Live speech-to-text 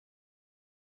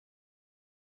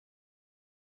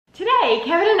Today,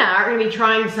 Kevin and I are going to be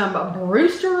trying some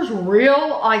Bruster's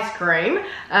real ice cream.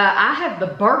 I have the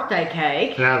birthday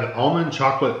cake. And I have the Almond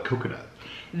Chocolate Coconut.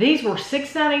 These were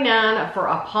 $6.99 for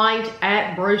a pint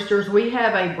at Bruster's. We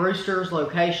have a Bruster's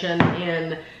location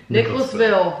in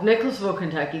Nicholasville,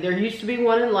 Kentucky. There used to be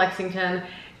one in Lexington.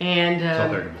 And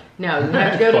no, you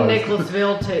have to go to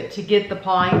Nicholasville to get the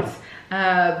pints.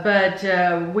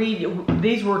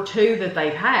 These were two that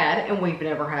they've had, and we've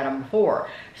never had them before.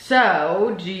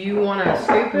 So, do you want to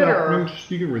scoop it, or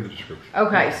you can read the description?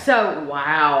 Okay, so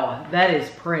wow, that is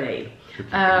pretty.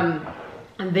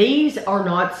 These are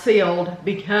not sealed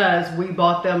because we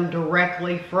bought them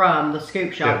directly from the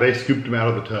scoop shop. Yeah, they scooped them out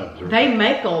of the tubs. They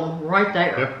make them right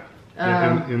there. Yep.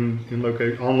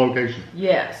 On location.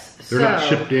 Yes. They're not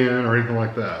shipped in or anything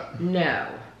like that. No.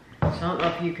 So I don't know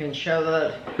if you can show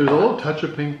that. There's a little touch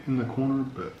of pink in the corner,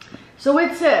 but... So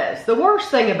it says, the worst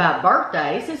thing about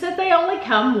birthdays is that they only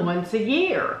come once a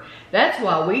year. That's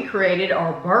why we created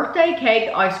our birthday cake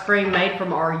ice cream made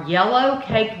from our yellow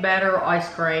cake batter ice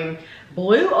cream,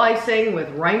 blue icing with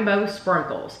rainbow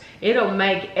sprinkles. It'll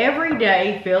make every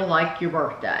day feel like your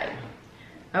birthday.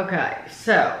 Okay,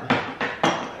 so...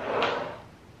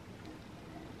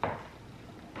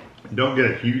 Don't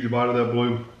get a huge bite of that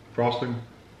blue frosting.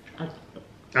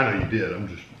 I know you did.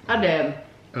 I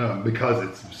did. Because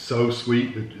it's so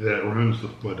sweet that it ruins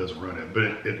well, it doesn't ruin it,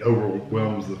 but it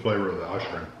overwhelms the flavor of the ice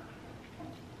cream.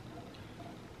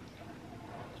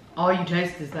 All you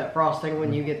taste is that frosting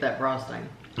when you get that frosting.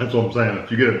 That's what I'm saying.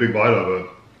 If you get a big bite of it,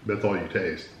 that's all you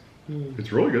taste.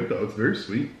 It's really good though. It's very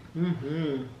sweet.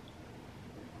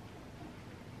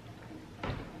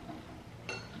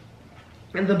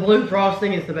 And the blue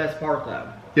frosting is the best part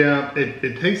though. Yeah,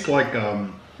 it tastes like a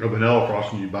vanilla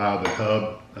frosting you buy out of the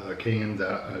tub cans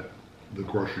at the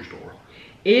grocery store.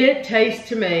 It tastes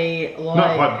to me like...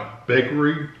 Not quite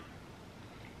bakery.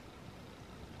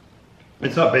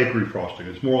 It's not bakery frosting.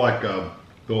 It's more like the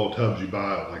little tubs you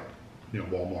buy at like,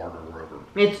 Walmart or wherever.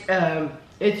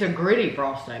 It's a gritty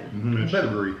frosting. It's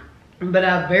sugary. But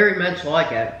I very much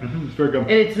like it. It's very good.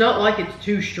 And it's not like it's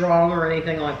too strong or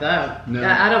anything like that. No.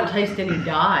 I don't taste any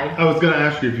dye. I was going to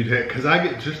ask you if you take, because I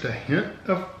get just a hint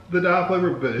of the dye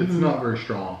flavor, but it's not very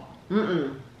strong.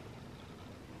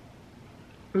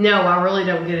 No, I really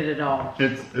don't get it at all.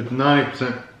 It's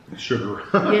 90% sugar.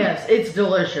 Yes, it's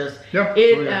delicious. Yep.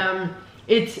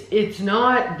 It's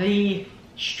not the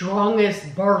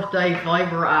strongest birthday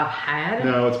flavor I've had.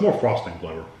 No, it's more frosting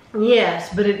flavor.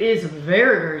 Yes, but it is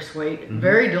very, very sweet,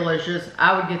 very delicious.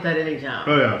 I would get that anytime.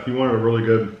 Oh yeah, if you wanted a really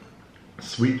good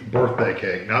sweet birthday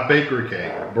cake, not bakery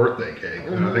cake, birthday cake,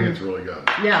 then I think it's really good.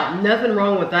 Yeah, nothing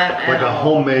wrong with that at all. Like a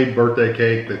homemade birthday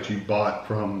cake that you bought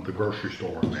from the grocery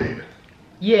store and made.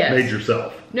 Yes. Made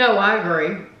yourself. No, I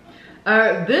agree.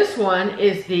 This one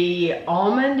is the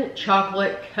Almond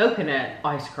Chocolate Coconut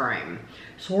ice cream.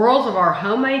 Swirls of our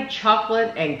homemade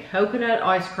chocolate and coconut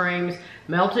ice creams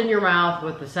melt in your mouth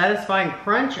with the satisfying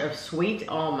crunch of sweet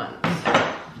almonds.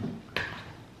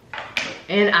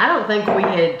 And I don't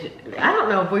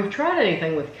know if we've tried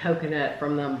anything with coconut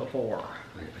from them before.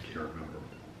 I can't remember.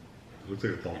 It looks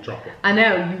like it's all chocolate. I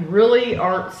know, you really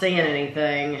aren't seeing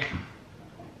anything.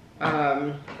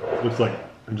 It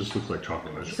just looks like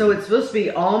chocolate. So it's supposed to be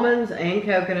almonds and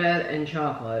coconut and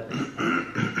chocolate.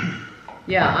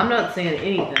 Yeah, I'm not seeing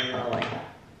anything really,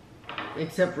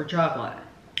 except for chocolate.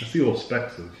 I see little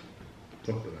specks of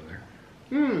something in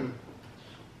there.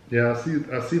 Yeah,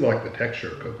 I see like the texture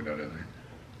of coconut in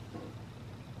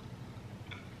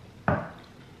there.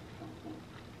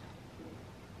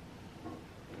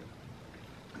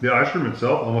 The ice cream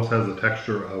itself almost has the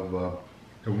texture of a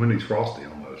Wendy's Frosty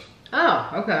almost.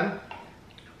 Oh, okay.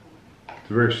 It's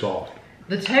very soft.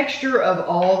 The texture of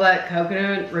all that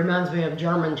coconut reminds me of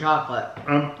German chocolate.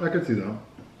 I could see that.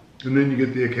 And then you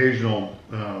get the occasional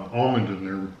almond in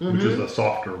there, which is a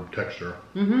softer texture.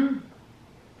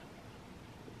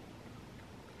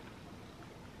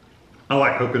 I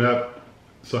like coconut.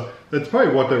 So that's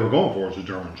probably what they were going for, is a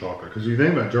German chocolate. Because you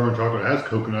think about German chocolate, it has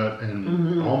coconut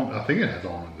and almond. I think it has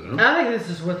almonds in it. I think this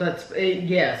is what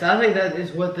yes, I think that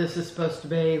is what this is supposed to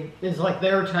be. It's like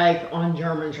their take on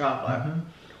German chocolate.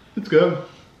 It's good.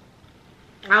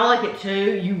 I like it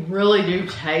too. You really do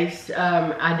taste,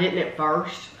 I didn't at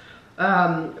first,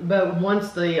 but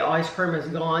once the ice cream is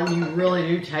gone, you really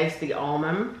do taste the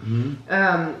almond.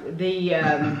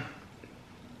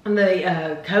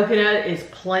 The coconut is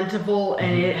plentiful,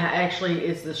 and it actually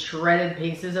is the shredded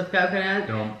pieces of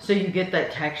coconut, so you get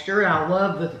that texture. And I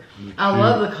love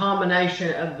the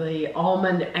combination of the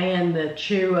almond and the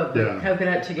chew of the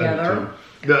coconut together.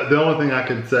 The only thing I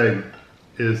could say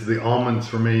is the almonds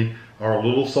for me are a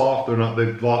little soft. They're not.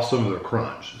 They've lost some of their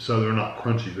crunch, so they're not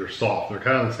crunchy. They're soft. They're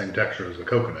kind of the same texture as the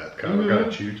coconut. Kind of got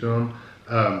to chew to them.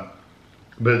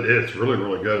 But it's really,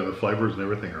 really good, and the flavors and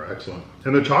everything are excellent.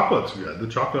 And the chocolate's good. The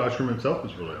chocolate ice cream itself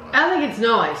is really nice. I think it's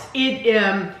nice.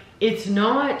 It's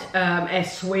not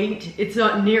as sweet. It's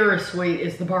not near as sweet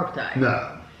as the birthday.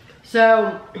 No.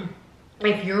 So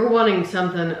if you're wanting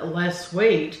something less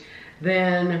sweet,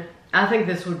 then I think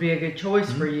this would be a good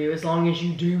choice for you, as long as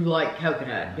you do like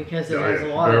coconut, because it has a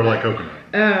lot of it. like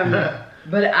coconut.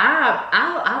 But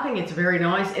I think it's very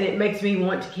nice, and it makes me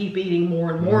want to keep eating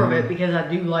more and more of it, because I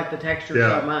do like the texture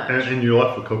so much. And you're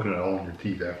left with coconut all in your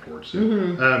teeth afterwards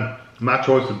too. My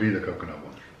choice would be the coconut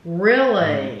one.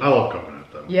 Really? I love coconut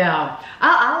though. Yeah,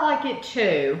 I like it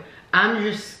too. I'm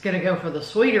just gonna go for the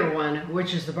sweeter one,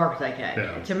 which is the birthday cake.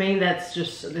 Yeah. To me, it's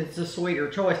a sweeter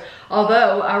choice.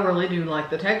 Although I really do like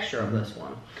the texture of this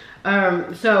one.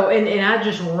 So I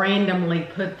just randomly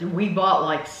we bought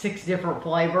like 6 different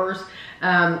flavors,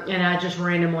 and I just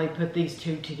randomly put these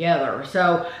 2 together.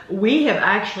 So we have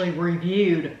actually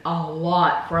reviewed a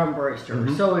lot from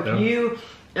Bruster. So if you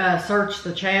search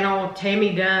the channel,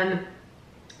 Tammy Dunn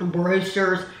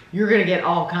Brewsters, you're going to get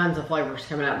all kinds of flavors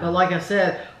coming up. But like I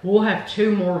said, we'll have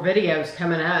 2 more videos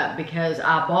coming up, because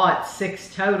I bought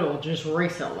 6 total just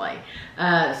recently.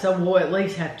 So we'll at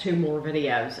least have 2 more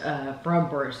videos from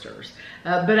Brewsters.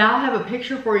 But I'll have a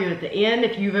picture for you at the end.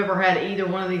 If you've ever had either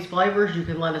one of these flavors, you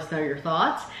can let us know your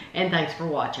thoughts. And thanks for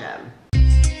watching.